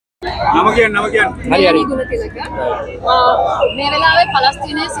හරි ගුණතිලක මේ වෙලාවේ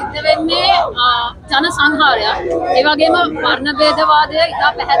පලස්තීනයේ සිද්ධ වෙන්නේ ජන සංහාරයක්. ඒ වගේම වර්ණ භේදවාදය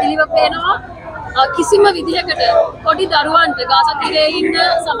ඉතා පැහැදිලිව පේනවා. කිසිම විදිහකට පොඩි දරුවන්ට ගාසා තීරයේ ඉන්න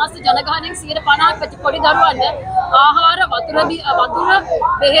සමස්ත ජනගහනයෙන් 50% පොඩි දරුවන්ට ආහාර වතුර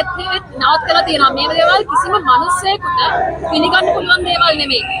බෙහෙත් නවත් කරලා තියෙනවා. මේ දේවල් කිසිම මිනිස්සෙකුට පිළිගන්න පුළුවන් දේවල්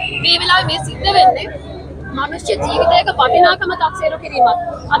නෙමෙයි. මේ වෙලාවේ මේ සිද්ධ වෙන්නේ මනුෂ්‍ය ජීවිතයක වටිනාකම තක්සේරු කිරීමත්.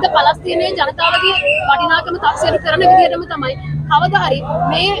 අද පලස්තීනයේ ජනතාවගේ වටිනාකම තක්සේරු කරන විදිහටම තමයි කවදා හරි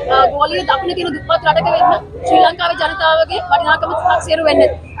මේ ගෝලීය දකුණ කියන දුප්පත් රටක වෙන්න ශ්‍රී ලංකාවේ ජනතාවගේ වටිනාකම තක්සේරු වෙන්නේ.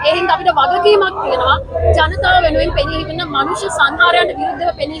 ඒ හින්දා අපිට වගකීමක් තියෙනවා ජනතාව වෙනුවෙන් පෙනී සිටින මනුෂ්‍ය සංහාරයන්ට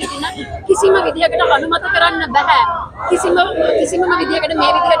විරුද්ධව පෙනී සිටින කිසිම විදිහකට අනුමත කරන්න බෑ. කිසිම විදිහකට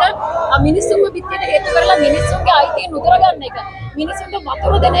මේ විදිහට මිනිස්සුන්ව පිටියට හේතු කරලා මිනිස්සුන්ගේ අයිතිය නුදුර ගන්න එක, මිනිස්සුන්ට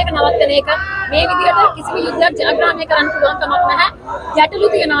වතුර දෙන එක නවත්තන එක, මේ විදිහට කිසිම යුද්ධයක් ජයග්‍රහණය කරන්න පුළුවන් කමක් නැහැ. ගැටලු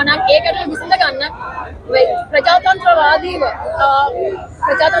තියෙනවා නම් ඒකට විසඳ ගන්න ප්‍රජාතන්ත්‍රවාදීව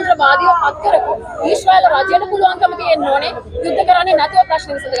පත් කරපු ඊශ්‍රායල රජයට පුළුවන්කම තියෙන්න ඕනේ යුද්ධ කරන්නේ නැතුව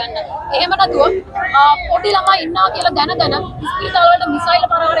ප්‍රශ්න විසඳ ගන්න. එහෙම නැතුව පොඩි ළමයි ඉන්නවා කියලා දැන ඉස්පිරිතාල වලට මිසයිල්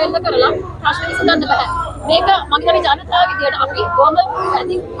පරාවර එල්ල කරලා ප්‍රශ්න විසඳන්න බෑ. මේක මම හිතන්නේ ජනතාව විදියට අපි කොහොම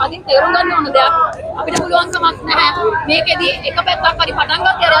අදින් තේරුම් ගන්න ඕන දෙයක්. අපිට පුළුවන් කමක් නැහැ මේකෙදී එක පැත්තක් හරි පටන්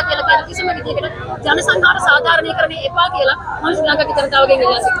ගන්න තියලා කියන කිසිම විදිහකට ජන සංහාර සාධාරණීකරණය එපා කියලා මම ශ්‍රී ලංකාවේ ජනතාවගෙන්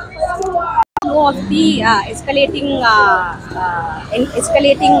ඉල්ලා සිටිනවා. Of the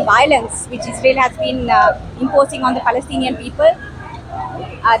escalating violence which Israel has been imposing on the Palestinian people.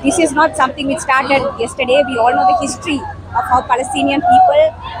 This is not something which started yesterday. We all know the history of how Palestinian people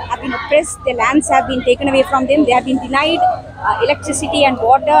have been oppressed. Their lands have been taken away from them. They have been denied electricity and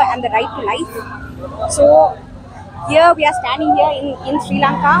water and the right to life. So here we are standing here in Sri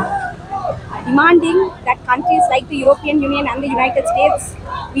Lanka demanding that countries like the European Union and the United States,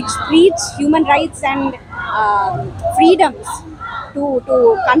 which preach human rights and freedoms to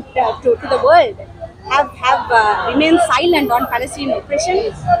the world, have remained silent on Palestinian oppression,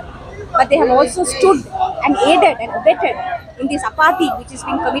 but they have also stood and aided and abetted in this apartheid which is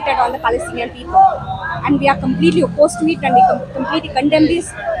being committed on the Palestinian people. And we are completely opposed to it, and we completely condemn this,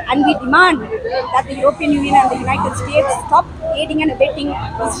 and we demand that the European Union and the United States stop aiding and abetting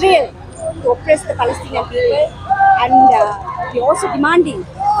Israel to oppress the Palestinian people. And we are also demanding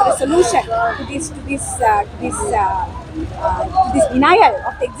for a solution to this denial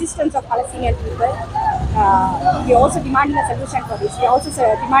of the existence of Palestinian people. We are also demanding a solution for this. We are also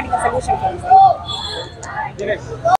demanding a solution for this.